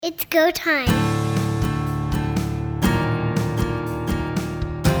It's go time.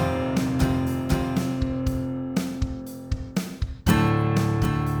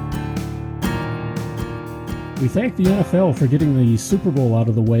 We thank the NFL for getting the Super Bowl out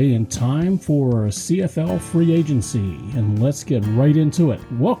of the way in time for CFL free agency, and let's get right into it.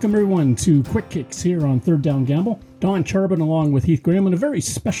 Welcome everyone to Quick Kicks here on Third Down Gamble. Don Charbon along with Heath Graham and a very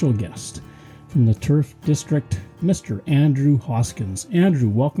special guest from the Turf District, Mr. Andrew Hoskins. Andrew,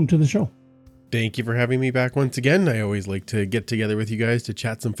 welcome to the show. Thank you for having me back once again. I always like to get together with you guys to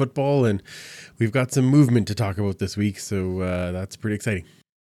chat some football, and we've got some movement to talk about this week, so that's pretty exciting.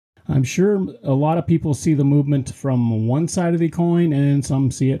 I'm sure a lot of people see the movement from one side of the coin and some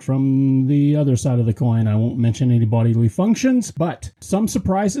see it from the other side of the coin. I won't mention any bodily functions, but some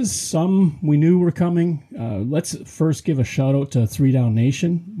surprises, some we knew were coming. Let's first give a shout out to 3 Down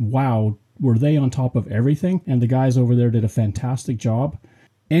Nation. Wow, were they on top of everything? And the guys over there did a fantastic job.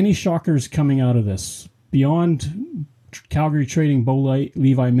 Any shockers coming out of this? Beyond Calgary trading Bo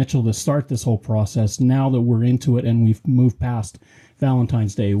Levi Mitchell to start this whole process, now that we're into it and we've moved past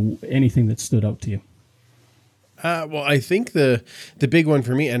Valentine's Day, anything that stood out to you? Well, I think the big one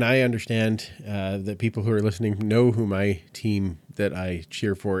for me, and I understand that people who are listening know who my team that I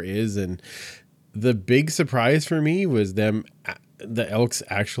cheer for is, and the big surprise for me was the Elks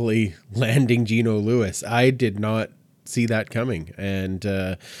actually landing Geno Lewis. I did not see that coming, and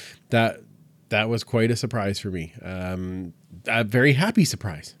that was quite a surprise for me. A very happy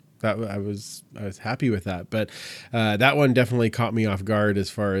surprise. I was happy with that, but that one definitely caught me off guard as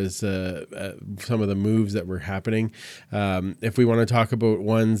far as some of the moves that were happening. If we want to talk about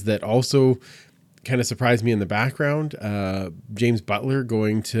ones that also kind of surprised me in the background, James Butler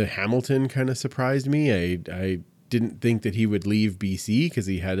going to Hamilton kind of surprised me. I didn't think that he would leave BC because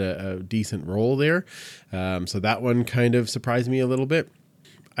he had a decent role there, so that one kind of surprised me a little bit.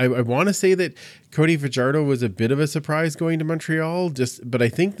 I want to say that Cody Fajardo was a bit of a surprise going to Montreal, but I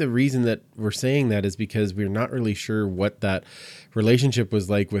think the reason that we're saying that is because we're not really sure what that relationship was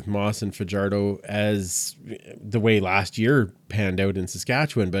like with Moss and Fajardo as the way last year panned out in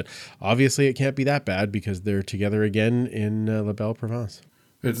Saskatchewan. But obviously it can't be that bad because they're together again in La Belle Province.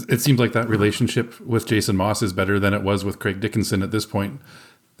 It seems like that relationship with Jason Moss is better than it was with Craig Dickinson at this point.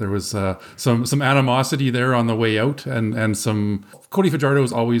 There was some animosity there on the way out, and some. Cody Fajardo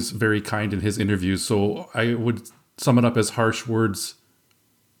is always very kind in his interviews, so I would sum it up as harsh words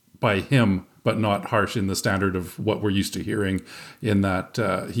by him, but not harsh in the standard of what we're used to hearing, in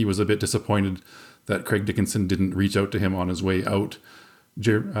that he was a bit disappointed that Craig Dickinson didn't reach out to him on his way out.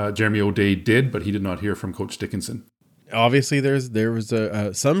 Jeremy O'Day did, but he did not hear from Coach Dickinson. Obviously, there was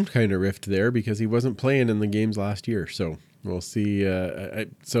some kind of rift there because he wasn't playing in the games last year, so we'll see.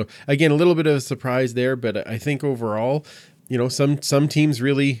 So again, a little bit of a surprise there, but I think overall, some teams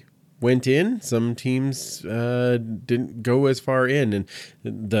really went in, some teams didn't go as far in, and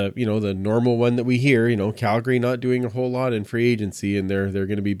the normal one that we hear, Calgary not doing a whole lot in free agency, and they're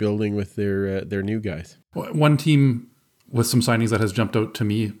going to be building with their new guys. One team with some signings that has jumped out to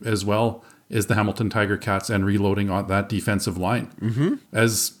me as well is the Hamilton Tiger Cats and reloading on that defensive line. Mm-hmm.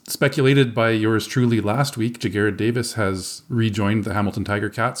 As speculated by yours truly last week, Jagarid Davis has rejoined the Hamilton Tiger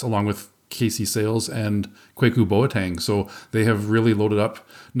Cats along with Casey Sales and Kwaku Boateng. So they have really loaded up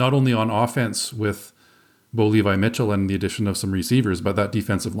not only on offense with Bo Levi Mitchell and the addition of some receivers, but that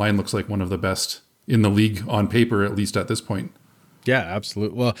defensive line looks like one of the best in the league on paper, at least at this point. Yeah,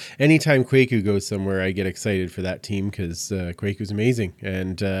 absolutely. Well, anytime Kwaku goes somewhere, I get excited for that team because Kwaku's amazing,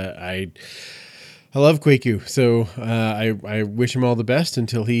 and I love Kwaku. So I wish him all the best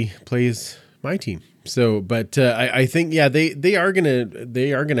until he plays my team. So, but I think they are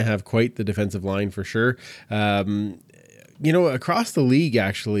gonna have quite the defensive line for sure. Across the league,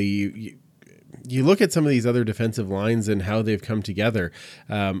 actually. You look at some of these other defensive lines and how they've come together.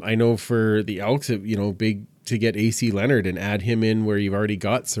 I know for the Elks, big to get AC Leonard and add him in where you've already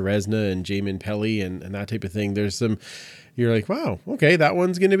got Serezna and Jamin Pelly and that type of thing. There's some, you're like, wow, okay, that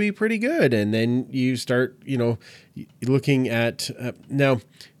one's going to be pretty good. And then you start, looking at, now,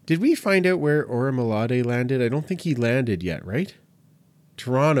 did we find out where Orimolade landed? I don't think he landed yet, right?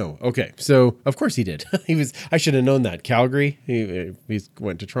 Toronto. Okay, so of course he did. I should have known that. Calgary, he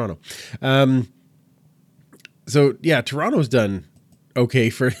went to Toronto. So yeah, Toronto's done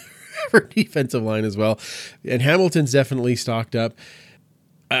okay for defensive line as well, and Hamilton's definitely stocked up.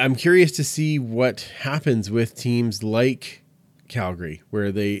 I'm curious to see what happens with teams like Calgary,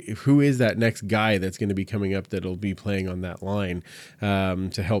 who is that next guy that's going to be coming up that'll be playing on that line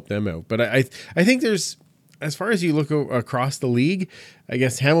to help them out. But I think there's as far as you look across the league, I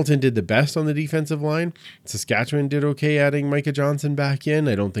guess Hamilton did the best on the defensive line. Saskatchewan did okay adding Micah Johnson back in.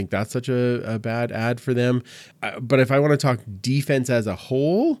 I don't think that's such a bad add for them. But if I want to talk defense as a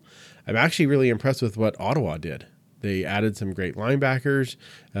whole, I'm actually really impressed with what Ottawa did. They added some great linebackers,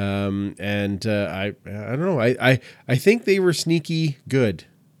 and I don't know. I think they were sneaky good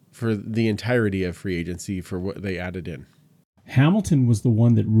for the entirety of free agency for what they added in. Hamilton was the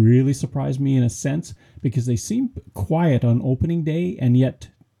one that really surprised me in a sense because they seemed quiet on opening day, and yet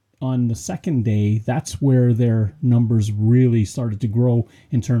on the second day, that's where their numbers really started to grow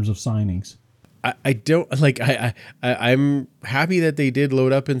in terms of signings. I don't like. I'm happy that they did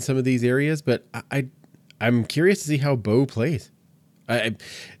load up in some of these areas, but I'm curious to see how Bo plays.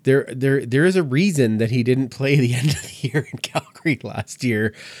 There is a reason that he didn't play the end of the year in Calgary last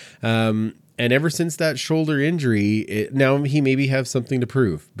year. And ever since that shoulder injury, now he maybe have something to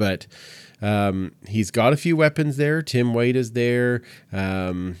prove, but he's got a few weapons there. Tim White is there.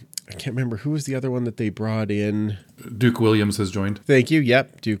 I can't remember who was the other one that they brought in. Duke Williams has joined. Thank you.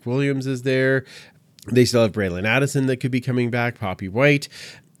 Yep. Duke Williams is there. They still have Braylon Addison that could be coming back. Poppy White,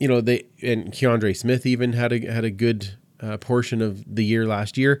 and Keandre Smith even had a good portion of the year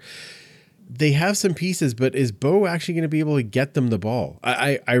last year. They have some pieces, but is Bo actually going to be able to get them the ball?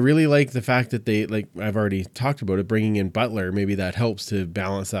 I really like the fact that they, like I've already talked about it, bringing in Butler. Maybe that helps to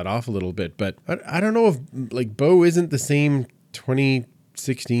balance that off a little bit. But I don't know if Bo isn't the same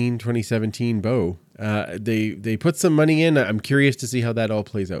 2016, 2017 Bo. They put some money in. I'm curious to see how that all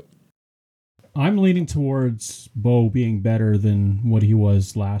plays out. I'm leaning towards Bo being better than what he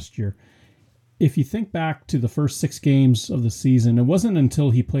was last year. If you think back to the first 6 games of the season, it wasn't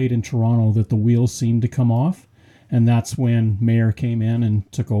until he played in Toronto that the wheels seemed to come off, and that's when Mayer came in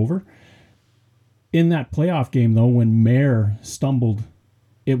and took over. In that playoff game, though, when Mayer stumbled,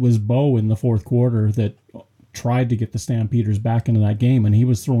 it was Bo in the fourth quarter that tried to get the Stampeders back into that game, and he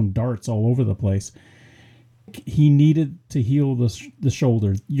was throwing darts all over the place. He needed to heal the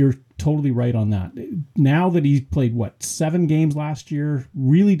shoulder. You're totally right on that. Now that he's played, 7 games last year,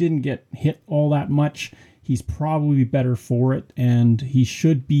 really didn't get hit all that much. He's probably better for it, and he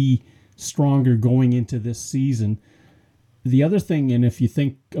should be stronger going into this season. The other thing, and if you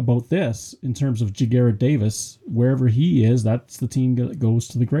think about this, in terms of Ja'Gared Davis, wherever he is, that's the team that goes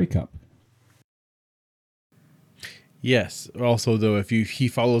to the Grey Cup. Yes. Also, though, if he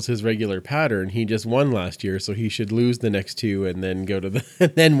follows his regular pattern, he just won last year, so he should lose the next 2 and then go to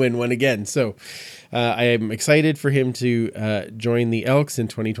then win one again. So I am excited for him to join the Elks in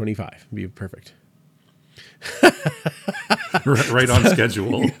 2025. It'd be perfect. Right on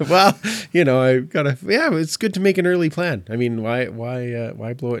schedule. Well, I gotta. Yeah, it's good to make an early plan. I mean, why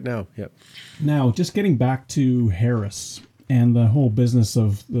blow it now? Yep. Now, just getting back to Harris and the whole business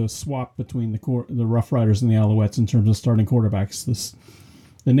of the swap between the Rough Riders and the Alouettes in terms of starting quarterbacks.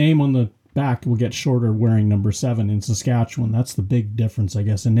 The name on the back will get shorter wearing number 7 in Saskatchewan. That's the big difference, I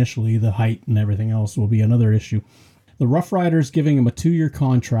guess. Initially, the height and everything else will be another issue. The Rough Riders giving him a 2-year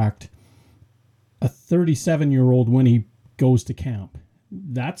contract, a 37-year-old when he goes to camp.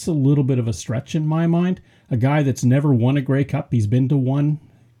 That's a little bit of a stretch in my mind. A guy that's never won a Grey Cup. He's been to one,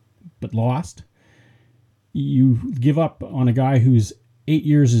 but lost. You give up on a guy who's 8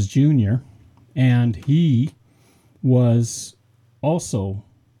 years his junior, and he was also,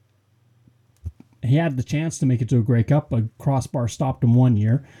 he had the chance to make it to a Grey Cup. A crossbar stopped him 1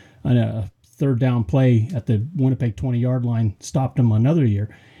 year, and a third down play at the Winnipeg 20-yard line stopped him another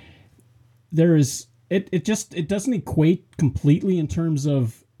year. It doesn't equate completely in terms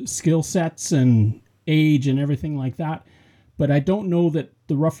of skill sets and age and everything like that, but I don't know that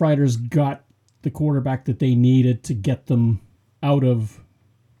the Rough Riders got the quarterback that they needed to get them out of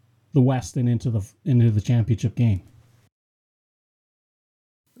the West and into the championship game.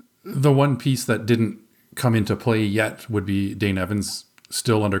 The one piece that didn't come into play yet would be Dane Evans,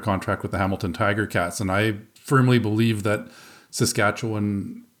 still under contract with the Hamilton Tiger Cats. And I firmly believe that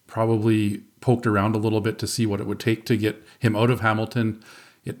Saskatchewan probably poked around a little bit to see what it would take to get him out of Hamilton.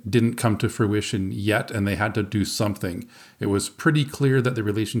 It didn't come to fruition yet, and they had to do something. It was pretty clear that the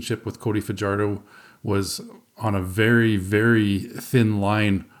relationship with Cody Fajardo was on a very, very thin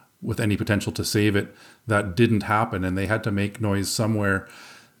line with any potential to save it. That didn't happen, and they had to make noise somewhere.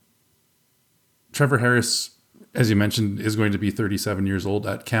 Trevor Harris, as you mentioned, is going to be 37 years old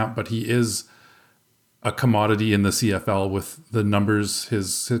at camp, but he is a commodity in the CFL with the numbers,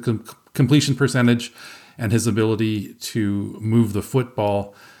 his completion percentage, and his ability to move the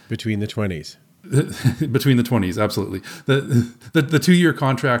football between the 20s. Between the 20s, absolutely. The 2-year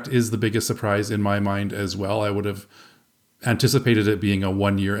contract is the biggest surprise in my mind as well. I would have anticipated it being a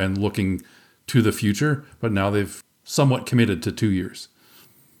 1 year and looking to the future, but now they've somewhat committed to 2 years.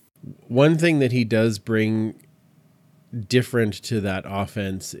 One thing that he does bring different to that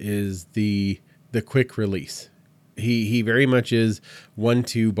offense is the quick release. He very much is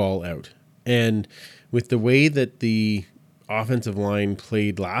 1-2 ball out. And with the way that the offensive line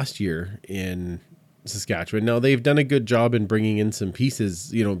played last year in Saskatchewan, now they've done a good job in bringing in some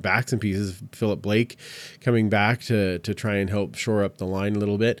pieces, back some pieces. Philip Blake coming back to try and help shore up the line a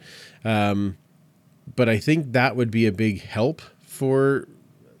little bit. But I think that would be a big help for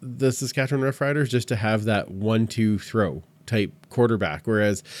the Saskatchewan Roughriders, just to have that 1-2 throw type quarterback,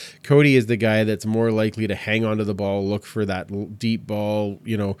 whereas Cody is the guy that's more likely to hang onto the ball, look for that deep ball,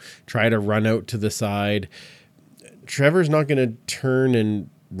 try to run out to the side. Trevor's not going to turn and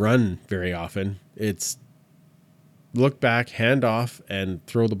run very often. It's look back, hand off, and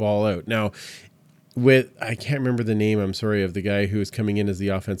throw the ball out. Now, I can't remember the name, I'm sorry, of the guy who was coming in as the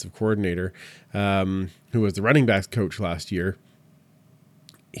offensive coordinator, who was the running backs coach last year.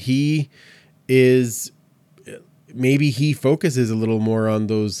 Maybe he focuses a little more on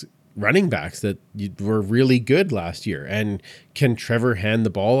those running backs that were really good last year. And can Trevor hand the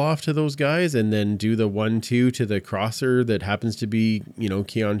ball off to those guys and then do the 1-2 to the crosser that happens to be,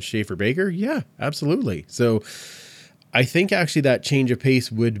 Keon Schaefer-Baker? Yeah, absolutely. So I think actually that change of pace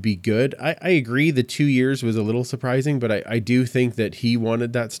would be good. I agree the 2 years was a little surprising, but I do think that he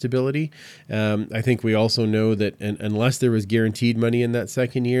wanted that stability. I think we also know that unless there was guaranteed money in that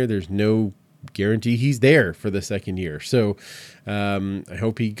second year, there's no guarantee he's there for the second year. So I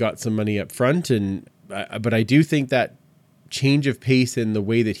hope he got some money up front. But I do think that change of pace in the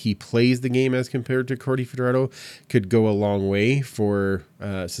way that he plays the game as compared to Cody Fajardo could go a long way for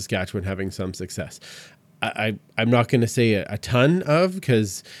Saskatchewan having some success. I'm not going to say a ton of,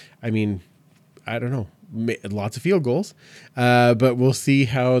 because I don't know, lots of field goals, but we'll see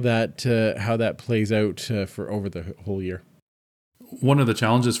how that plays out for over the whole year. One of the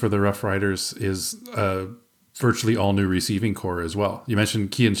challenges for the Rough Riders is virtually all new receiving core as well. You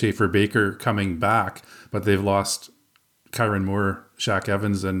mentioned Keon Schaefer-Baker coming back, but they've lost Kyron Moore, Shaq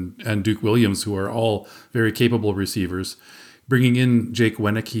Evans, and Duke Williams, who are all very capable receivers. Bringing in Jake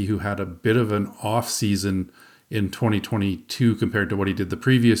Wenicky, who had a bit of an off season in 2022 compared to what he did the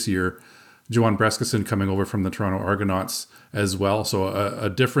previous year. Juwan Breskison coming over from the Toronto Argonauts as well. So a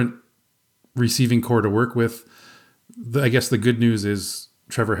different receiving core to work with. I guess the good news is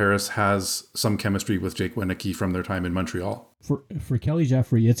Trevor Harris has some chemistry with Jake Wenicky from their time in Montreal. For Kelly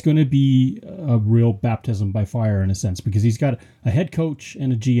Jeffrey, it's going to be a real baptism by fire in a sense, because he's got a head coach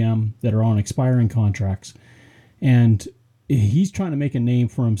and a GM that are on expiring contracts. And he's trying to make a name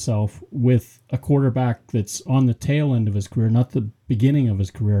for himself with a quarterback that's on the tail end of his career, not the beginning of his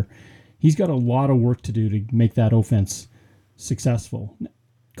career. He's got a lot of work to do to make that offense successful.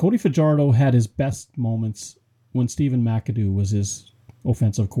 Cody Fajardo had his best moments when Stephen McAdoo was his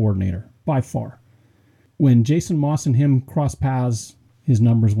offensive coordinator, by far. When Jason Moss and him crossed paths, his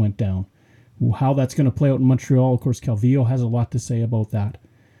numbers went down. How that's going to play out in Montreal, of course, Calvillo has a lot to say about that.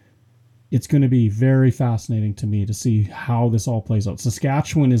 It's going to be very fascinating to me to see how this all plays out.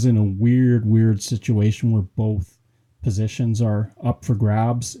 Saskatchewan is in a weird situation where both positions are up for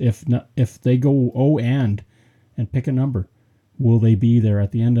grabs. If they go O and pick a number, will they be there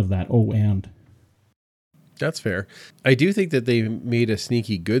at the end of that O and? That's fair. I do think that they made a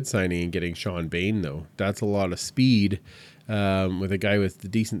sneaky good signing in getting Sean Bain, though. That's a lot of speed with a guy with a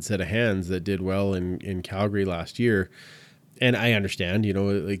decent set of hands that did well in Calgary last year. And I understand,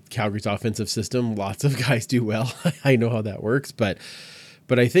 like Calgary's offensive system, lots of guys do well. I know how that works, but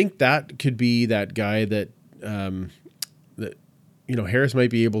I think that could be that guy that Harris might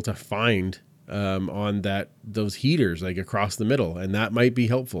be able to find on those heaters like across the middle, and that might be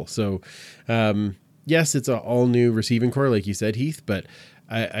helpful. So yes, it's an all new receiving core, like you said, Heath, but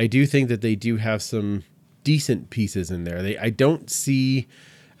I do think that they do have some decent pieces in there. I don't see.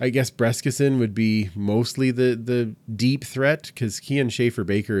 I guess Breskison would be mostly the deep threat, because Keon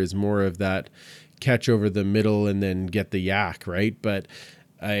Schaefer-Baker is more of that catch over the middle and then get the yak, right? But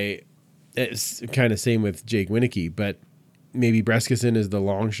it's kind of same with Jake Wenicky, but maybe Breskison is the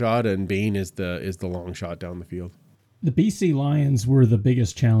long shot and Bain is the long shot down the field. The BC Lions were the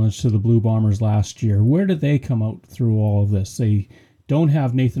biggest challenge to the Blue Bombers last year. Where did they come out through all of this? They don't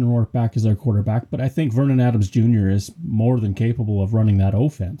have Nathan Rourke back as their quarterback, but I think Vernon Adams Jr. is more than capable of running that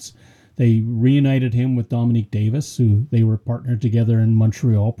offense. They reunited him with Dominique Davis, who they were partnered together in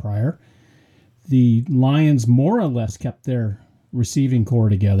Montreal prior. The Lions more or less kept their receiving core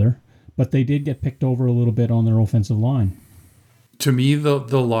together, but they did get picked over a little bit on their offensive line. To me,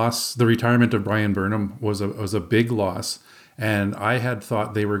 the retirement of Brian Burnham was a big loss, and I had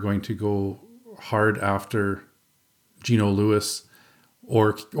thought they were going to go hard after Geno Lewis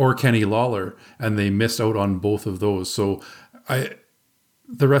or Kenny Lawler, and they missed out on both of those. So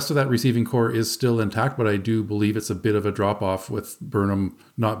the rest of that receiving core is still intact, but I do believe it's a bit of a drop off with Burnham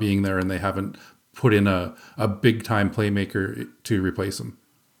not being there, and they haven't put in a big time playmaker to replace him.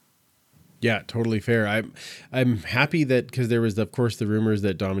 Yeah, totally fair. I'm happy that, because there was, of course, the rumors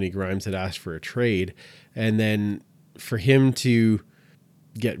that Dominique Grimes had asked for a trade, and then for him to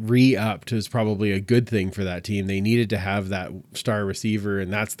get re-upped was probably a good thing for that team. They needed to have that star receiver,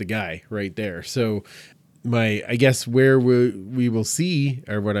 and that's the guy right there. So I guess where we will see,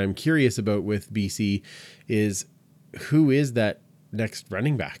 or what I'm curious about with BC, is who is that next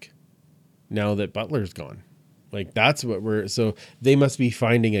running back now that Butler's gone. Like, that's what so they must be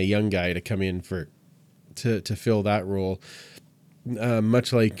finding a young guy to come in to fill that role,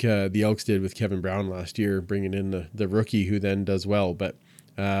 much like the Elks did with Kevin Brown last year, bringing in the rookie who then does well. But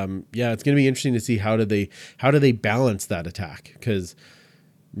yeah, it's going to be interesting to see how do they balance that attack, because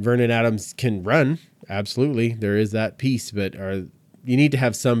Vernon Adams can run, absolutely, there is that piece, but you need to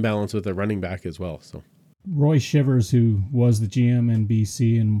have some balance with the running back as well. So Roy Shivers, who was the GM in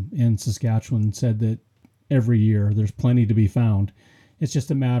BC and in Saskatchewan, said that every year there's plenty to be found. It's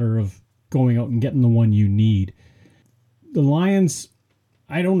just a matter of going out and getting the one you need. The Lions,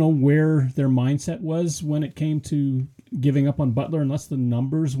 I don't know where their mindset was when it came to giving up on Butler, unless the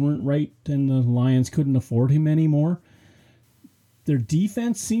numbers weren't right and the Lions couldn't afford him anymore. Their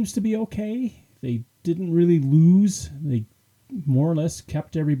defense seems to be okay. They didn't really lose. They more or less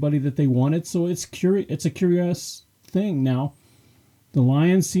kept everybody that they wanted. So it's a curious thing. Now, the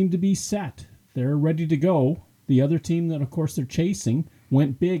Lions seem to be set. They're ready to go. The other team that, of course, they're chasing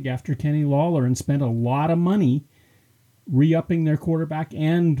went big after Kenny Lawler and spent a lot of money re-upping their quarterback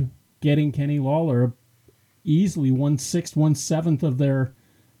and getting Kenny Lawler easily 1/6, 1/7 of their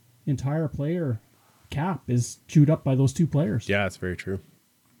entire player cap is chewed up by those two players. yeah, it's very true.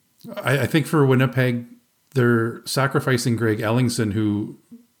 I think for Winnipeg, they're sacrificing Greg Ellingson, who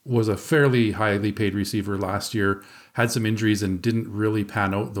was a fairly highly paid receiver last year, had some injuries and didn't really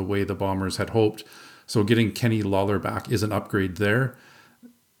pan out the way the Bombers had hoped. So getting Kenny Lawler back is an upgrade there.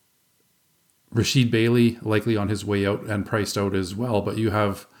 Rashid Bailey likely on his way out and priced out as well, but you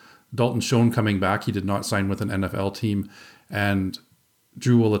have Dalton Schoen coming back. He did not sign with an NFL team, and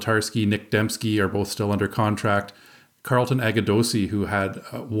Drew Wolodarski, Nick Dembski are both still under contract. Carlton Agadosi, who had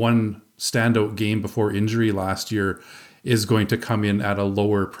one standout game before injury last year, is going to come in at a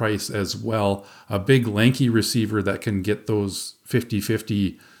lower price as well. A big lanky receiver that can get those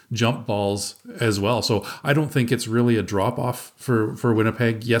 50-50 jump balls as well. So I don't think it's really a drop off for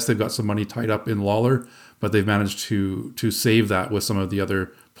Winnipeg. Yes, they've got some money tied up in Lawler, but they've managed to save that with some of the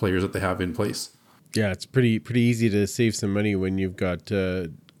other players that they have in place. Yeah, it's pretty easy to save some money when you've got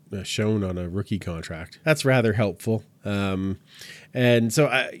Schoen on a rookie contract. That's rather helpful. And so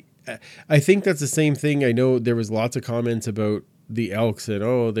I think that's the same thing. I know there was lots of comments about the Elks that,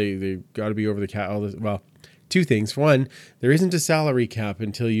 they got to be over the cap. Well, two things. One, there isn't a salary cap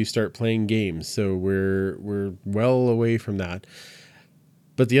until you start playing games, so we're well away from that.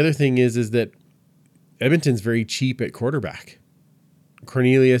 But the other thing is that Edmonton's very cheap at quarterback.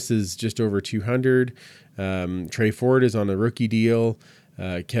 Cornelius is just over 200. Trey Ford is on a rookie deal.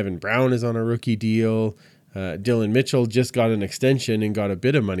 Kevin Brown is on a rookie deal. Dylan Mitchell just got an extension and got a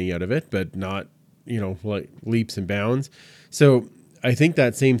bit of money out of it, but not, like leaps and bounds. So I think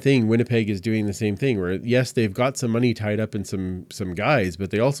that same thing, Winnipeg is doing the same thing, where yes, they've got some money tied up in some guys,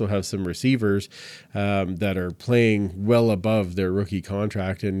 but they also have some receivers that are playing well above their rookie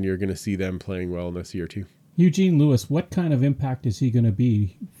contract, and you're going to see them playing well this year too. Eugene Lewis, what kind of impact is he going to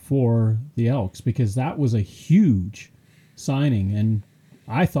be for the Elks? Because that was a huge signing, and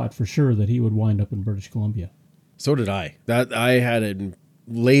I thought for sure that he would wind up in British Columbia. So did I. That I had it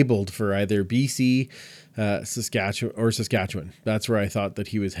labeled for either BC, Saskatchewan. That's where I thought that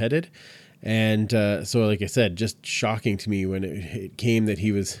he was headed. And so, like I said, just shocking to me when it came that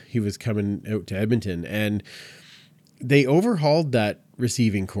he was coming out to Edmonton. And they overhauled that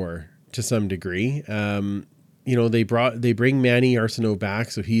receiving core to some degree. They bring Manny Arsenault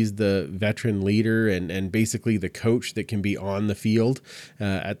back, so he's the veteran leader and basically the coach that can be on the field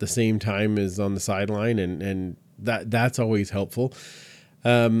at the same time as on the sideline, and that's always helpful.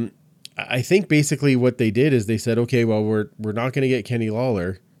 I think basically what they did is they said, okay, well, we're not going to get Kenny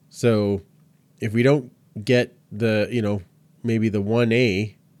Lawler, so if we don't get the maybe the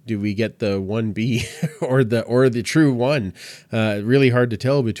 1A, do we get the 1B or the true one? Really hard to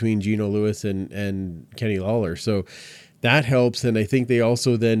tell between Geno Lewis and Kenny Lawler. So that helps. And I think they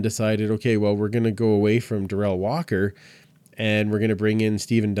also then decided, okay, well, we're going to go away from Darrell Walker And we're going to bring in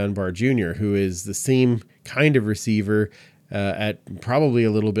Stephen Dunbar Jr., who is the same kind of receiver at probably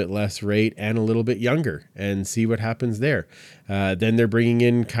a little bit less rate and a little bit younger, and see what happens there. Then they're bringing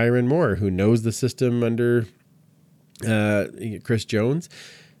in Kyron Moore, who knows the system under Chris Jones.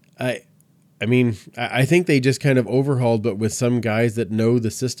 I mean, I think they just kind of overhauled, but with some guys that know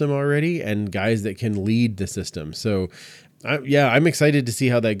the system already and guys that can lead the system. So, I'm excited to see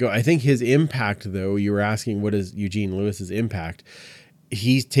how that goes. I think his impact, though, you were asking what is Eugene Lewis's impact?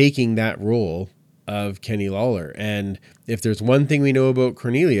 He's taking that role of Kenny Lawler. And if there's one thing we know about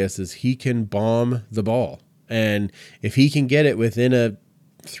Cornelius is he can bomb the ball. And if he can get it within a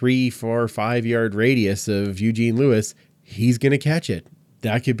 3, 4, 5 yard radius of Eugene Lewis, he's going to catch it.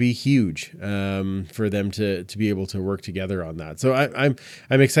 That could be huge for them to be able to work together on that. So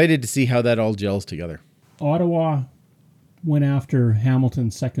I'm excited to see how that all gels together. Ottawa went after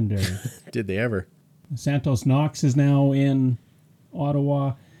Hamilton's secondary. Did they ever? Santos Knox is now in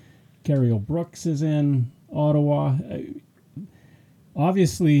Ottawa. Carriel Brooks is in Ottawa.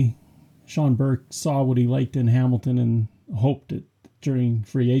 Obviously, Sean Burke saw what he liked in Hamilton and hoped that during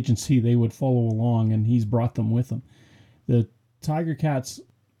free agency they would follow along, and he's brought them with him. The Tiger Cats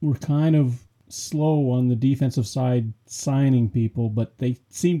were kind of slow on the defensive side signing people, but they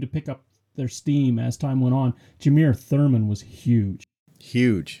seemed to pick up their steam as time went on. Jameer Thurman was huge.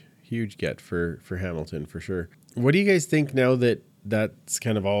 Huge get for Hamilton, for sure. What do you guys think now that that's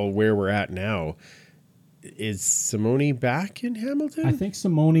kind of all where we're at now? Is Simone back in Hamilton? I think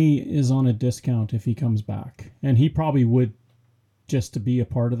Simone is on a discount if he comes back, and he probably would, just to be a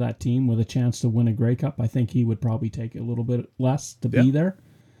part of that team with a chance to win a Grey Cup. I think he would probably take a little bit less to be there.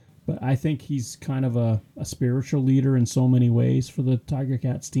 But I think he's kind of a spiritual leader in so many ways for the Tiger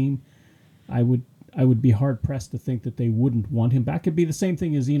Cats team. I would be hard pressed to think that they wouldn't want him back. It'd be the same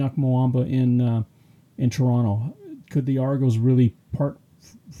thing as Enoch Mwamba in Toronto. Could the Argos really part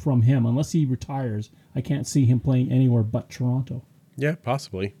from him? Unless he retires, I can't see him playing anywhere but Toronto. Yeah,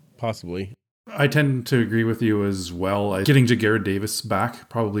 possibly. I tend to agree with you as well. Getting Jagarad Davis back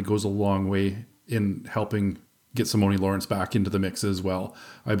probably goes a long way in helping get Simone Lawrence back into the mix as well.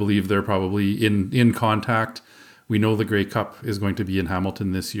 I believe they're probably in contact. We know the Grey Cup is going to be in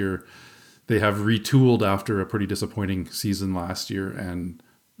Hamilton this year. They have retooled after a pretty disappointing season last year, and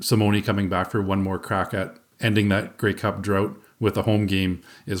Simone coming back for one more crack at ending that Grey Cup drought with a home game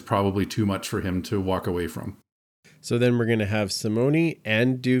is probably too much for him to walk away from. So then we're going to have Simone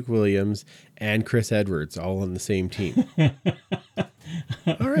and Duke Williams and Chris Edwards all on the same team.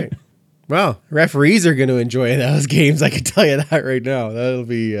 All right. Well, referees are going to enjoy those games. I can tell you that right now. That'll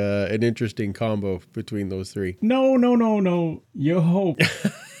be an interesting combo between those three. No. You hope.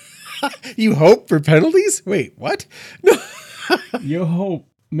 You hope for penalties? Wait, what? No. You hope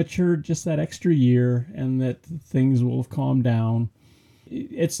matured just that extra year and that things will have calmed down.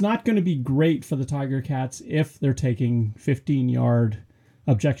 It's not going to be great for the Tiger Cats if they're taking 15-yard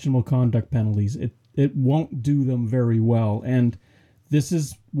objectionable conduct penalties. It won't do them very well. And this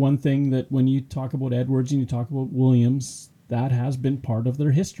is one thing that when you talk about Edwards and you talk about Williams, that has been part of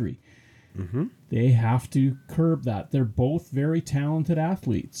their history. Mm-hmm. They have to curb that. They're both very talented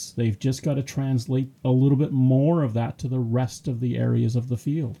athletes. They've just got to translate a little bit more of that to the rest of the areas of the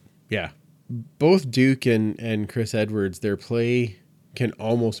field. Yeah. Both Duke and Chris Edwards, their play can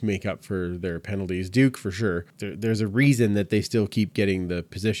almost make up for their penalties. Duke, for sure. There's a reason that they still keep getting the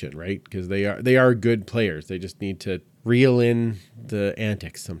position, right? Because they are good players. They just need to reel in the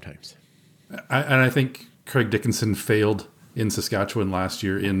antics sometimes. I think Craig Dickinson failed in Saskatchewan last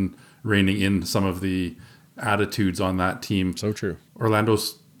year in reining in some of the attitudes on that team. So true. Orlando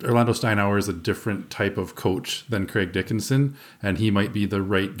Steinauer is a different type of coach than Craig Dickinson, and he might be the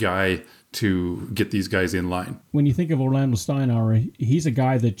right guy to get these guys in line. When you think of Orlando Steinauer, he's a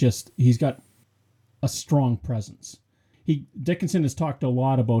guy that he's got a strong presence. Dickinson has talked a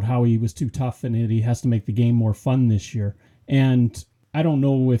lot about how he was too tough and he has to make the game more fun this year. And I don't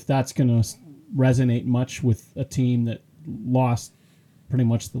know if that's going to resonate much with a team that lost pretty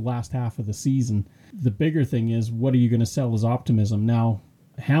much the last half of the season. The bigger thing is, what are you going to sell as optimism? Now,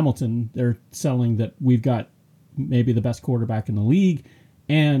 Hamilton, they're selling that we've got maybe the best quarterback in the league,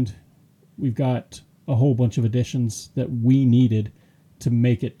 and we've got a whole bunch of additions that we needed to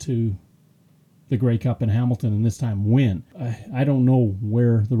make it to the Grey Cup in Hamilton and this time win. I don't know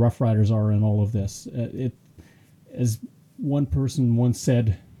where the Rough Riders are in all of this. As one person once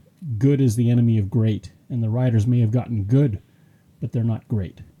said, good is the enemy of great, and the Riders may have gotten good, but they're not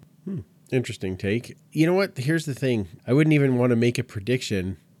great. Interesting take. You know what? Here's the thing. I wouldn't even want to make a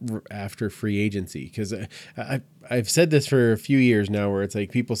prediction after free agency, because I've said this for a few years now, where it's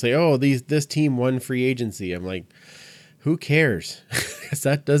like people say, oh, this team won free agency. I'm like, who cares? Because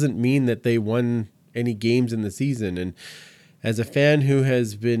that doesn't mean that they won any games in the season. And as a fan who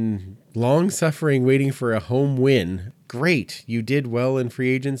has been long suffering waiting for a home win, great. You did well in free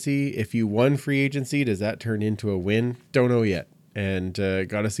agency. If you won free agency, does that turn into a win? Don't know yet. And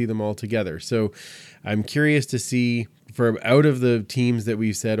got to see them all together. So I'm curious to see, for out of the teams that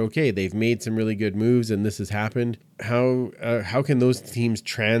we've said, okay, they've made some really good moves and this has happened, how can those teams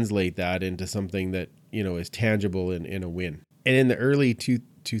translate that into something that, is tangible in a win? And in the early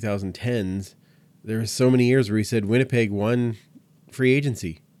 2010s, there were so many years where we said Winnipeg won free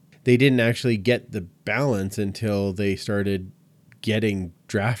agency. They didn't actually get the balance until they started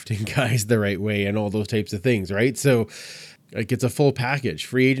drafting guys the right way and all those types of things, right? So it's a full package.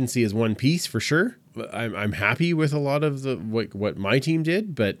 Free agency is one piece for sure. I'm happy with a lot of what my team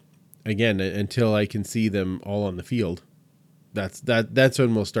did, but again, until I can see them all on the field, that's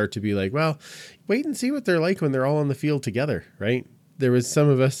when we'll start to be like, well, wait and see what they're like when they're all on the field together, right? There was some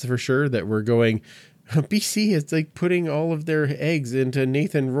of us for sure that were going, BC is like putting all of their eggs into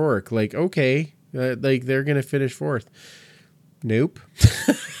Nathan Rourke. Like, okay, like they're going to finish fourth. Nope.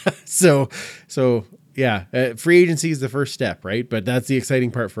 So yeah, free agency is the first step, right? But that's the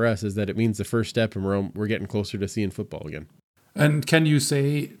exciting part for us, is that it means the first step and we're getting closer to seeing football again. And can you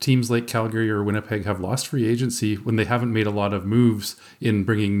say teams like Calgary or Winnipeg have lost free agency when they haven't made a lot of moves in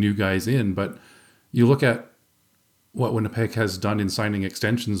bringing new guys in? But you look at what Winnipeg has done in signing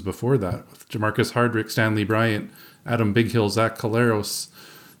extensions before that, with Jamarcus Hardrick, Stanley Bryant, Adam Bighill, Zach Collaros,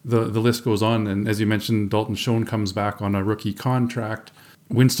 the list goes on. And as you mentioned, Dalton Schoen comes back on a rookie contract.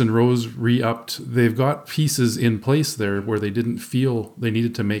 Winston Rose re-upped. They've got pieces in place there where they didn't feel they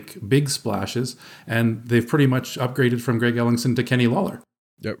needed to make big splashes, and they've pretty much upgraded from Greg Ellingson to Kenny Lawler.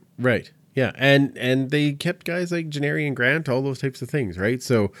 Yep, right. Yeah, and they kept guys like Janarian Grant, all those types of things, right?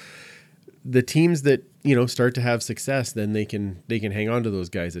 So the teams that start to have success, then they can hang on to those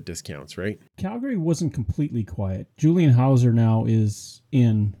guys at discounts, right? Calgary wasn't completely quiet. Julian Hauser now is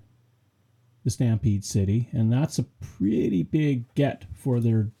in the Stampede City, and that's a pretty big get for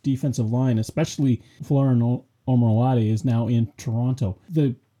their defensive line, especially Florian Omerlade is now in Toronto.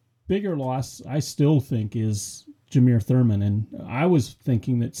 The bigger loss, I still think, is Jameer Thurman, and I was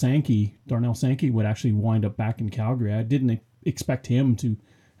thinking that Darnell Sankey would actually wind up back in Calgary. I didn't expect him to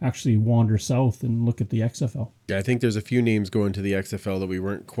actually wander south and look at the XFL. Yeah, I think there's a few names going to the XFL that we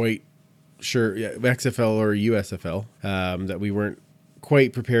weren't quite sure, XFL or USFL, that we weren't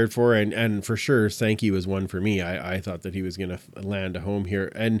quite prepared for, and for sure Sankey was one for me. I thought that he was going to land a home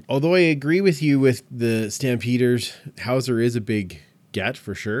here, and although I agree with you with the Stampeders, Hauser is a big get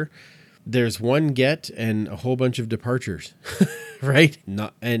for sure. There's one get and a whole bunch of departures, right?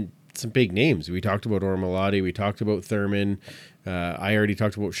 And some big names. We talked about Omerlade, we talked about Thurman. I already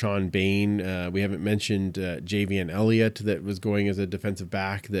talked about Sean Bain. We haven't mentioned Javian Elliott that was going as a defensive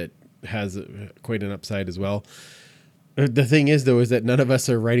back that has quite an upside as well. The thing is, though, is that none of us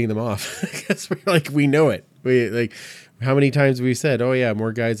are writing them off because we know it. How many times we said, oh yeah,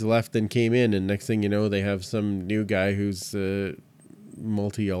 more guys left than came in, and next thing you know, they have some new guy who's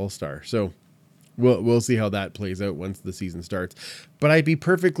multi all-star. So we'll see how that plays out once the season starts. But I'd be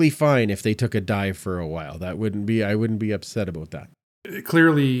perfectly fine if they took a dive for a while. I wouldn't be upset about that.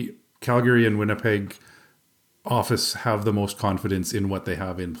 Clearly, Calgary and Winnipeg office have the most confidence in what they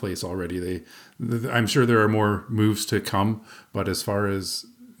have in place already. I'm sure there are more moves to come, but as far as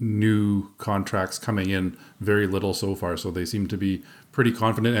new contracts coming in, very little so far. So they seem to be pretty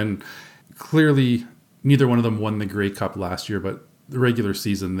confident, and clearly neither one of them won the Grey Cup last year, but the regular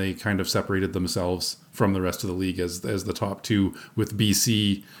season, they kind of separated themselves from the rest of the league as the top two, with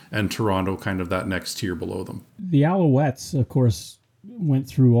BC and Toronto kind of that next tier below them. The Alouettes, of course, went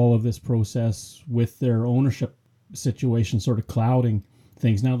through all of this process with their ownership situation sort of clouding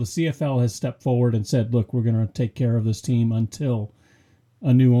things. Now the CFL has stepped forward and said, look, we're going to take care of this team until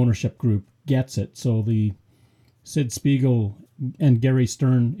a new ownership group gets it. So the Sid Spiegel and Gary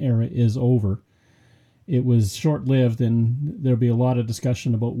Stern era is over. It was short-lived, and there'll be a lot of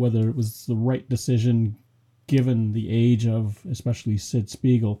discussion about whether it was the right decision given the age of especially Sid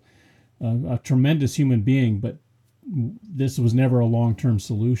Spiegel, a tremendous human being, but this was never a long-term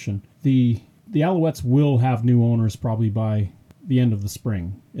solution. The Alouettes will have new owners probably by the end of the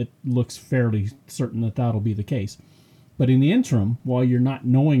spring. It looks fairly certain that that'll be the case. But in the interim, while you're not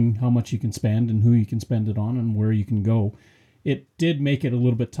knowing how much you can spend and who you can spend it on and where you can go, it did make it a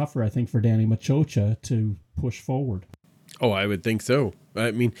little bit tougher, I think, for Danny Machocha to push forward. Oh, I would think so.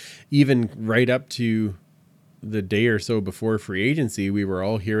 I mean, even right up to the day or so before free agency, we were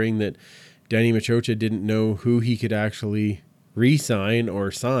all hearing that Danny Machocha didn't know who he could actually re-sign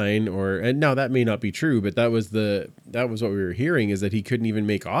or sign, or, and now that may not be true, but that was what we were hearing, is that he couldn't even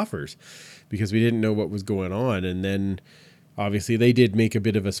make offers because we didn't know what was going on. And then obviously they did make a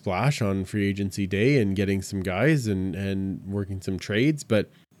bit of a splash on free agency day and getting some guys and working some trades, but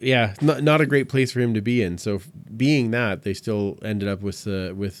yeah, not a great place for him to be in. So being that, they still ended up with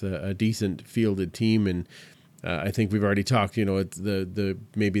a decent fielded team. And I think we've already talked, it's the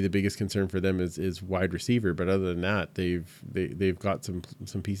maybe the biggest concern for them is wide receiver, but other than that, they've got some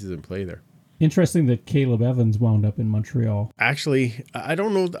pieces in play there. Interesting that Caleb Evans wound up in Montreal. Actually, I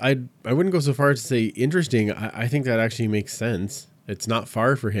don't know. I wouldn't go so far as to say interesting. I think that actually makes sense. It's not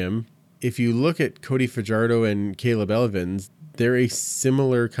far for him. If you look at Cody Fajardo and Caleb Evans, they're a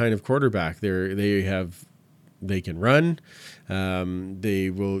similar kind of quarterback. They can run. They're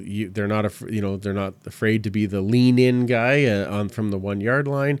not afraid to be the lean in guy from the 1 yard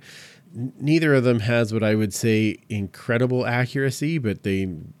line. Neither of them has what I would say incredible accuracy, but they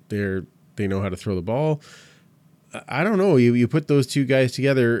know how to throw the ball. I don't know. You put those two guys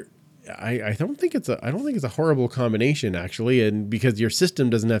together. I don't think it's a horrible combination, actually, and because your system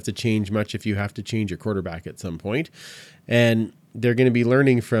doesn't have to change much if you have to change your quarterback at some point, and they're going to be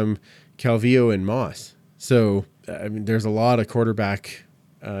learning from Calvillo and Moss. So I mean, there's a lot of quarterback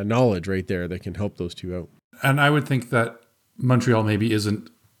knowledge right there that can help those two out. And I would think that Montreal maybe isn't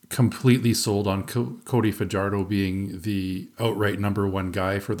completely sold on Cody Fajardo being the outright number one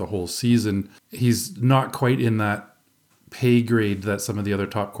guy for the whole season. He's not quite in that pay grade that some of the other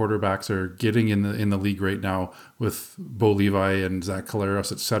top quarterbacks are getting in the league right now with Bo Levi and Zach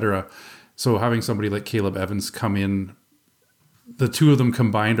Collaros, etc. So having somebody like Caleb Evans come in, the two of them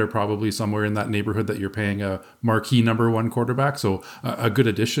combined are probably somewhere in that neighborhood that you're paying a marquee number one quarterback. So a good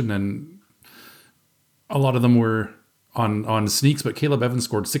addition, and a lot of them were on sneaks, but Caleb Evans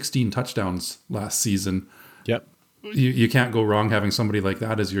scored 16 touchdowns last season. Yep. You can't go wrong having somebody like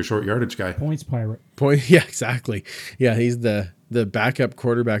that as your short yardage guy. Points pirate. Yeah, exactly. Yeah, he's the backup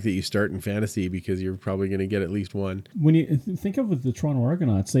quarterback that you start in fantasy because you're probably going to get at least one. When you think of the Toronto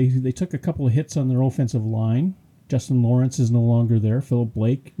Argonauts, they took a couple of hits on their offensive line. Justin Lawrence is no longer there. Philip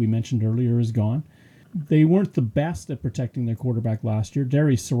Blake, we mentioned earlier, is gone. They weren't the best at protecting their quarterback last year.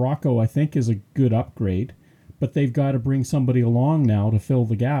 Darius Sirocco, I think, is a good upgrade, but they've got to bring somebody along now to fill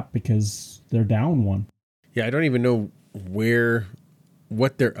the gap because they're down one. Yeah, I don't even know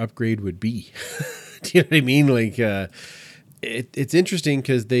what their upgrade would be. Do you know what I mean? Like, it's interesting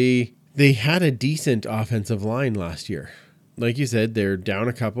because they had a decent offensive line last year. Like you said, they're down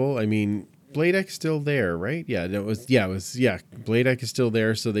a couple. I mean, Bladek's still there, right? Yeah, Bladek is still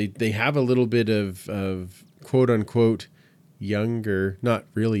there. So they have a little bit of quote unquote younger, not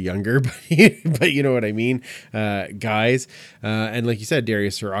really younger, but you know what I mean, guys. And like you said,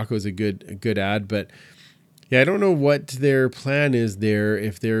 Darius Sirocco is a good add, but yeah, I don't know what their plan is there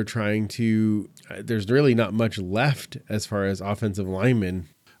if they're trying to. There's really not much left as far as offensive linemen.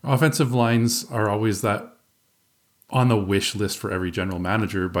 Offensive lines are always that on the wish list for every general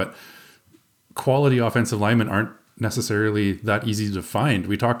manager, but quality offensive linemen aren't necessarily that easy to find.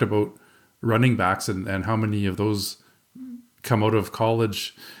 We talked about running backs and how many of those come out of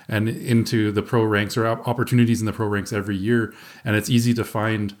college and into the pro ranks or opportunities in the pro ranks every year. And it's easy to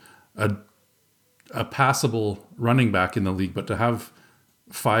find a passable running back in the league, but to have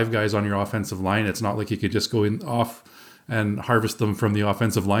 5 guys on your offensive line, it's not like you could just go off and harvest them from the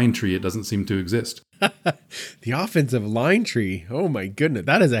offensive line tree. It doesn't seem to exist. The offensive line tree. Oh my goodness.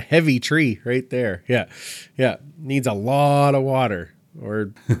 That is a heavy tree right there. Yeah. Yeah. Needs a lot of water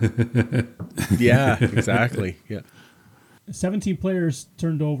or yeah, exactly. Yeah. 17 players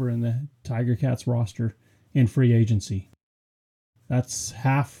turned over in the Tiger Cats roster in free agency. That's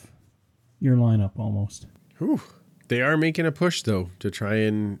half your lineup almost. Whew. They are making a push though to try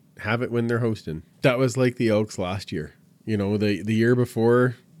and have it when they're hosting. That was like the Elks last year. You know, the year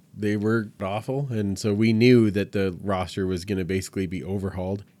before they were awful, and so we knew that the roster was going to basically be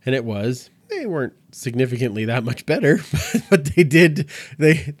overhauled, and it was. They weren't significantly that much better, but they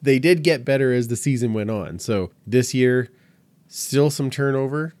did get better as the season went on. So this year, still some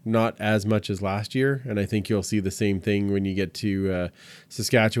turnover, not as much as last year. And I think you'll see the same thing when you get to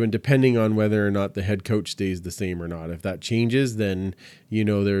Saskatchewan, depending on whether or not the head coach stays the same or not. If that changes, then,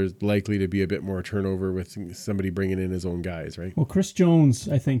 there's likely to be a bit more turnover with somebody bringing in his own guys, right? Well, Chris Jones,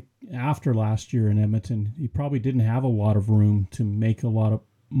 I think after last year in Edmonton, he probably didn't have a lot of room to make a lot of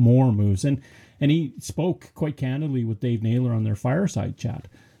more moves. And he spoke quite candidly with Dave Naylor on their fireside chat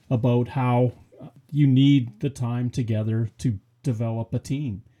about how you need the time together to develop a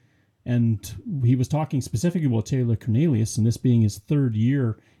team. And he was talking specifically about Taylor Cornelius, and this being his 3rd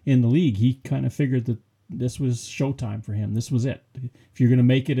year in the league, he kind of figured that this was showtime for him. This was it. If you're going to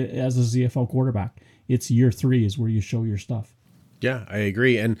make it as a ZFL quarterback, it's year 3 is where you show your stuff. Yeah, I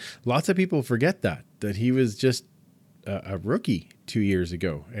agree. And lots of people forget that he was just a rookie 2 years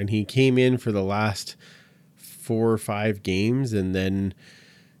ago, and he came in for the last 4 or 5 games, and then,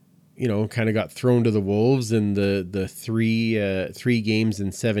 you know, kind of got thrown to the wolves in the 3 games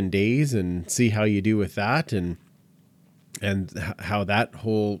in 7 days, and see how you do with that, and how that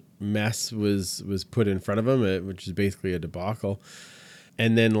whole mess was put in front of him, which is basically a debacle.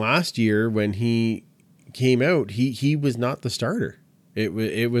 And then last year when he came out, he was not the starter.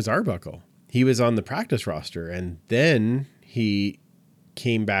 It was Arbuckle. He was on the practice roster, and then he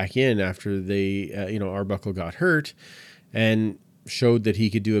came back in after Arbuckle got hurt and showed that he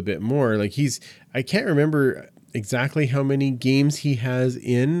could do a bit more. Like I can't remember exactly how many games he has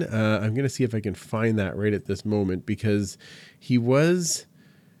in. I'm going to see if I can find that right at this moment, because he was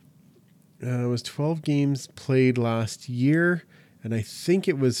 12 games played last year, and I think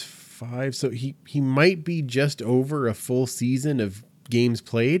it was 5. So he might be just over a full season of games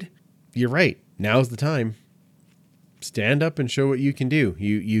played. You're right. Now's the time. Stand up and show what you can do.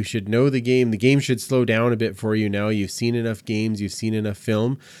 You should know the game. The game should slow down a bit for you now. You've seen enough games. You've seen enough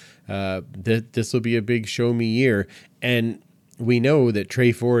film. This will be a big show me year. And we know that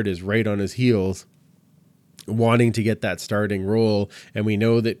Trey Ford is right on his heels, wanting to get that starting role. And we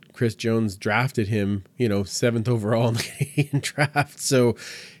know that Chris Jones drafted him, 7th overall in the Canadian draft. So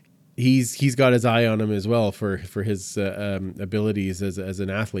he's got his eye on him as well for his abilities as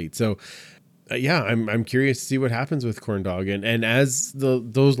an athlete. So I'm curious to see what happens with Corn Dog. And as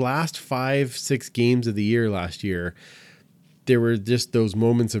those last 5-6 games of the year last year, there were just those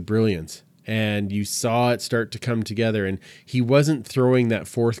moments of brilliance, and you saw it start to come together. And he wasn't throwing that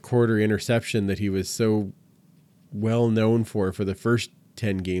 4th quarter interception that he was so well known for the first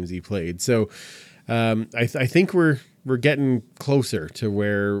 10 games he played. So I think we're getting closer to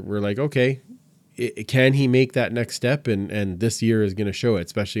where we're like, okay, can he make that next step? And this year is going to show it,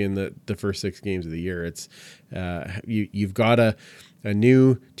 especially in the first 6 games of the year. It's you've got a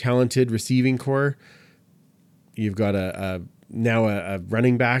new talented receiving core. You've got now a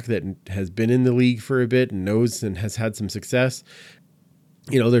running back that has been in the league for a bit and knows and has had some success.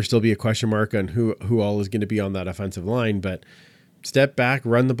 There'll still be a question mark on who all is going to be on that offensive line, but step back,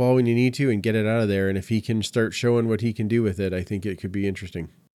 run the ball when you need to, and get it out of there. And if he can start showing what he can do with it, I think it could be interesting.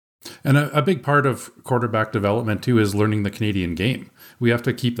 And a big part of quarterback development, too, is learning the Canadian game. We have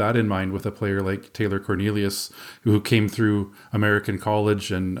to keep that in mind with a player like Taylor Cornelius, who came through American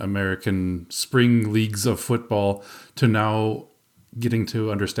college and American spring leagues of football to now getting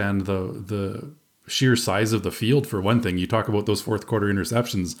to understand the sheer size of the field. For one thing, you talk about those 4th quarter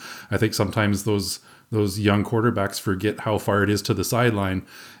interceptions. I think sometimes those young quarterbacks forget how far it is to the sideline,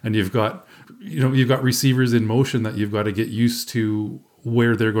 and you've got receivers in motion that you've got to get used to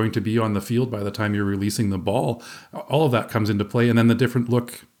where they're going to be on the field by the time you're releasing the ball. All of that comes into play. And then the different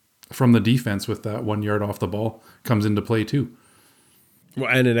look from the defense with that 1 yard off the ball comes into play too. Well,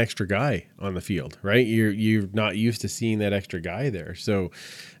 and an extra guy on the field, right? You're not used to seeing that extra guy there. So,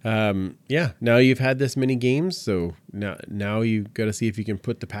 now you've had this many games. So now you got to see if you can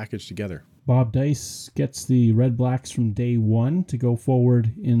put the package together. Bob Dice gets the Red Blacks from day 1 to go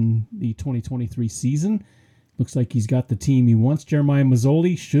forward in the 2023 season. Looks like he's got the team he wants. Jeremiah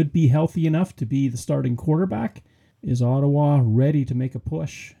Masoli should be healthy enough to be the starting quarterback. Is Ottawa ready to make a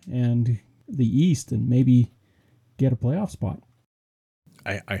push and the East and maybe get a playoff spot?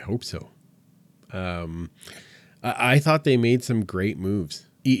 I hope so. I thought they made some great moves.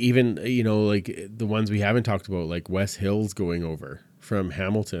 Even, like the ones we haven't talked about, like Wes Hills going over from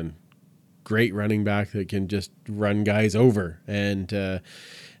Hamilton. Great running back that can just run guys over. And, if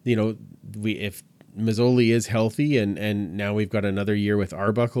Mazzoli is healthy and now we've got another year with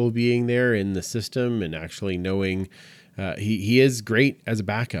Arbuckle being there in the system and actually knowing he is great as a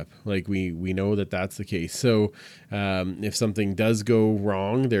backup. Like we know that's the case. So if something does go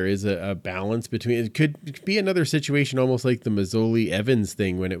wrong, there is a balance between, it could be another situation almost like the Mazzoli Evans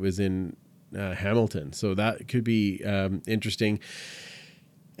thing when it was in Hamilton. So that could be interesting.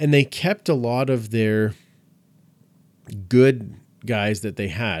 And they kept a lot of their good guys that they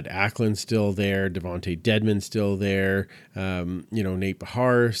had. Ackland's still there, Devontae Dedman's still there. Nate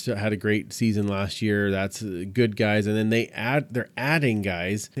Bahar still had a great season last year. That's good guys. And then they're adding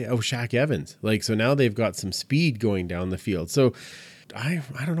guys. Shaq Evans. So now they've got some speed going down the field. So I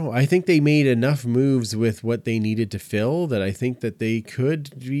don't know. I think they made enough moves with what they needed to fill that I think that they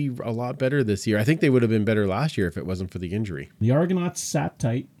could be a lot better this year. I think they would have been better last year if it wasn't for the injury. The Argonauts sat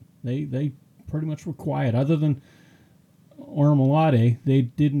tight. They pretty much were quiet. Other than Ormalade, they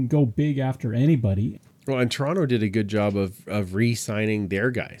didn't go big after anybody. Well, and Toronto did a good job of re-signing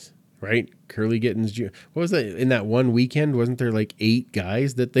their guys, right? Curly Gittins Jr. What was that in that one weekend? Wasn't there like 8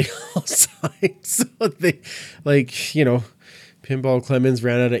 guys that they all signed? So they, like, you know, Pinball Clemens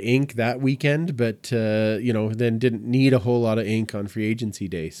ran out of ink that weekend, but you know, then didn't need a whole lot of ink on free agency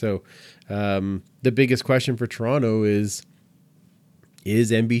day. So the biggest question for Toronto is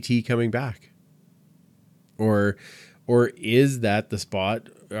MBT coming back, or is that the spot?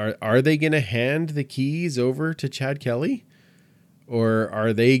 Are they going to hand the keys over to Chad Kelly? Or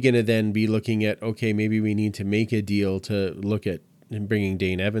are they going to then be looking at, okay, maybe we need to make a deal to look at bringing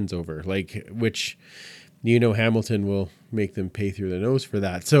Dane Evans over, like, which, you know, Hamilton will make them pay through the nose for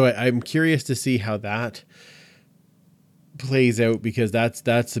that. So I'm curious to see how that plays out, because that's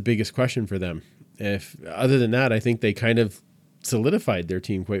the biggest question for them. If other than that, I think they kind of solidified their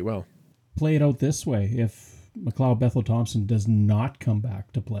team quite well. Play it out this way. If McLeod Bethel Thompson does not come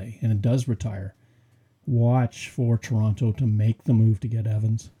back to play and it does retire, watch for Toronto to make the move to get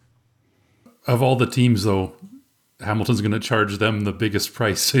Evans. Of all the teams, though, Hamilton's going to charge them the biggest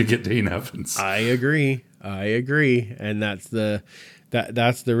price to get Dane Evans. I agree. And that's the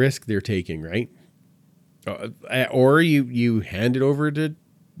risk they're taking, right? Or you hand it over to,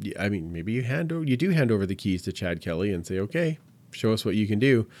 I mean, maybe you do hand over the keys to Chad Kelly and say, okay, show us what you can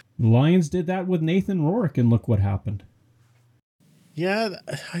do. The Lions did that with Nathan Rourke, and look what happened. Yeah,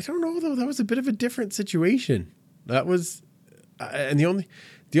 I don't know though. That was a bit of a different situation. That was, and the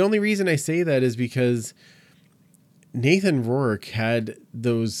only reason I say that is because Nathan Rourke had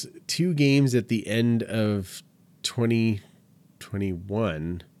those 2 games at the end of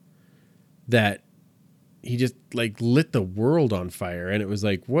 2021 that he just like lit the world on fire, and it was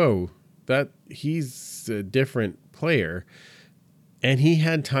like, whoa, that he's a different player. And he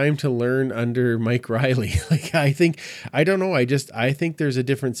had time to learn under Mike Riley. Like, I think there's a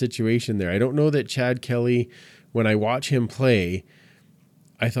different situation there. I don't know that Chad Kelly, when I watch him play,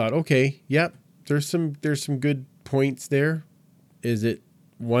 I thought, okay, yep, there's some good points there. Is it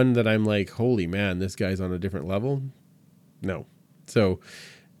one that I'm like, holy man, this guy's on a different level? No. So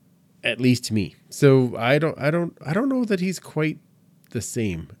at least to me. So I don't know that he's quite the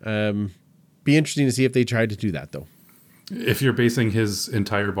same. Be interesting to see if they tried to do that though. If you're basing his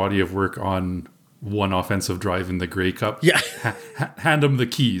entire body of work on one offensive drive in the Grey Cup, yeah, hand him the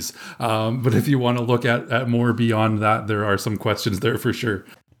keys. But if you want to look at more beyond that, there are some questions there for sure.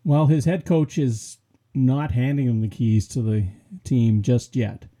 Well, his head coach is not handing him the keys to the team just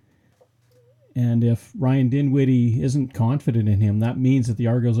yet. And if Ryan Dinwiddie isn't confident in him, that means that the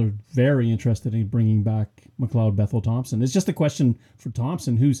Argos are very interested in bringing back McLeod Bethel Thompson. It's just a question for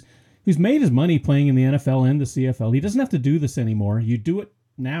Thompson, who's made his money playing in the NFL and the CFL. He doesn't have to do this anymore. You do it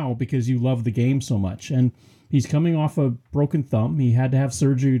now because you love the game so much. And he's coming off a broken thumb. He had to have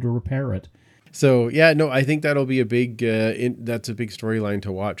surgery to repair it. So, yeah, no, I think that'll be a big that's a big storyline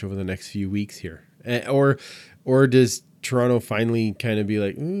to watch over the next few weeks here. Or does Toronto finally kind of be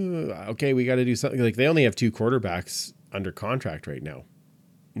like, okay, we got to do something? Like, they only have 2 quarterbacks under contract right now.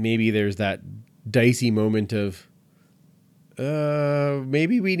 Maybe there's that dicey moment of,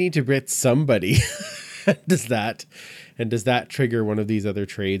 maybe we need to get somebody. does that trigger one of these other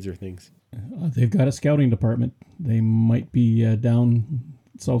trades or things? They've got a scouting department. They might be down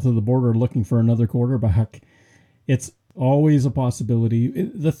south of the border looking for another quarterback. It's always a possibility.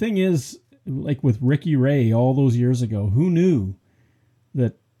 The thing is, like with Ricky Ray all those years ago, who knew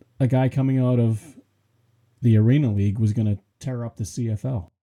that a guy coming out of the Arena League was going to tear up the CFL?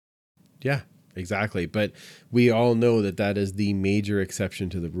 Yeah. Exactly. But we all know that is the major exception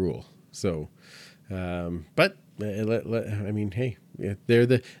to the rule. So, but I mean, hey, they're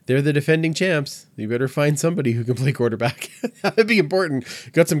the defending champs. You better find somebody who can play quarterback. That would be important.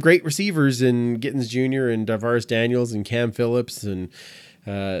 Got some great receivers in Gittins Jr. and Davaris Daniels and Cam Phillips. And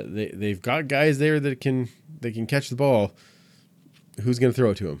they've got guys there that can catch the ball. Who's going to throw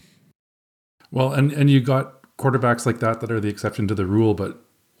it to them? Well, and you got quarterbacks like that are the exception to the rule, but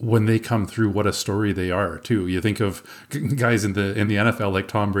when they come through, what a story they are too. You think of guys in the NFL like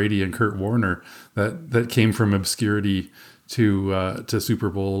Tom Brady and Kurt Warner that came from obscurity to Super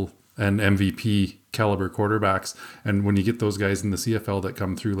Bowl and MVP caliber quarterbacks. And when you get those guys in the CFL that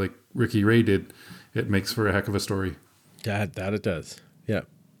come through like Ricky Ray did, it makes for a heck of a story. That it does. Yeah.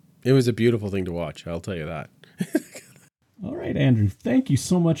 It was a beautiful thing to watch. I'll tell you that. All right, Andrew, thank you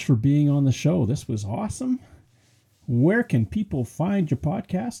so much for being on the show. This was awesome. Where can people find your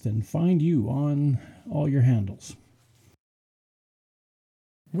podcast and find you on all your handles?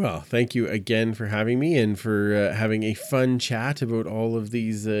 Well, thank you again for having me and for having a fun chat about all of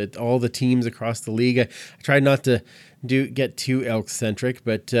these, all the teams across the league. I tried not to get too Elks centric,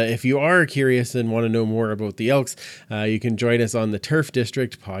 but if you are curious and want to know more about the Elks, you can join us on the Turf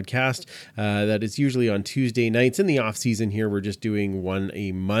District podcast. That is usually on Tuesday nights. In the off season here, we're just doing one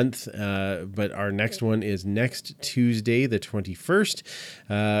a month, but our next one is next Tuesday, the 21st,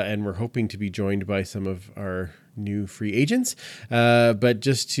 and we're hoping to be joined by some of our new free agents, but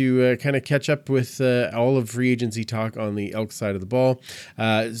just to kind of catch up with all of free agency talk on the Elk side of the ball,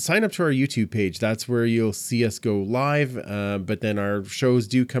 sign up to our YouTube page. That's where you'll see us go live, but then our shows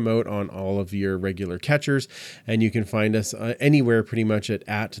do come out on all of your regular catchers, and you can find us anywhere pretty much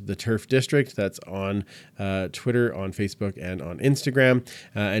at the Turf District. That's on Twitter, on Facebook, and on Instagram.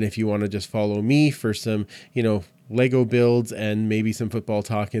 And if you want to just follow me for some, Lego builds and maybe some football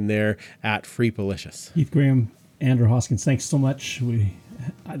talk in there, at Freepalicious. Heath Graham, Andrew Hoskins, thanks so much.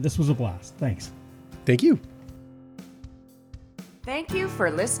 This was a blast. Thanks. Thank you. Thank you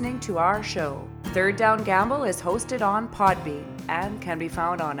for listening to our show. Third Down Gamble is hosted on Podbean and can be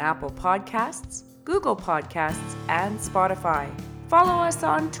found on Apple Podcasts, Google Podcasts, and Spotify. Follow us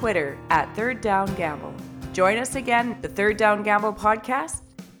on Twitter at Third Down Gamble. Join us again, the Third Down Gamble podcast,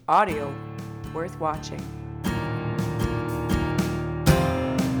 audio worth watching.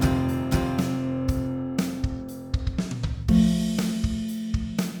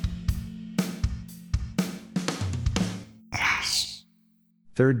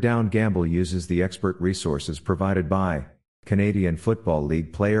 Third Down Gamble uses the expert resources provided by Canadian Football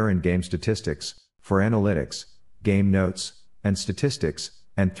League player and game statistics for analytics, game notes, and statistics,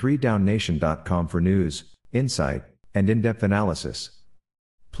 and 3downnation.com for news, insight, and in-depth analysis.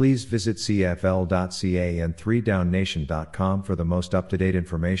 Please visit cfl.ca and 3downnation.com for the most up-to-date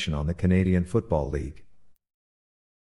information on the Canadian Football League.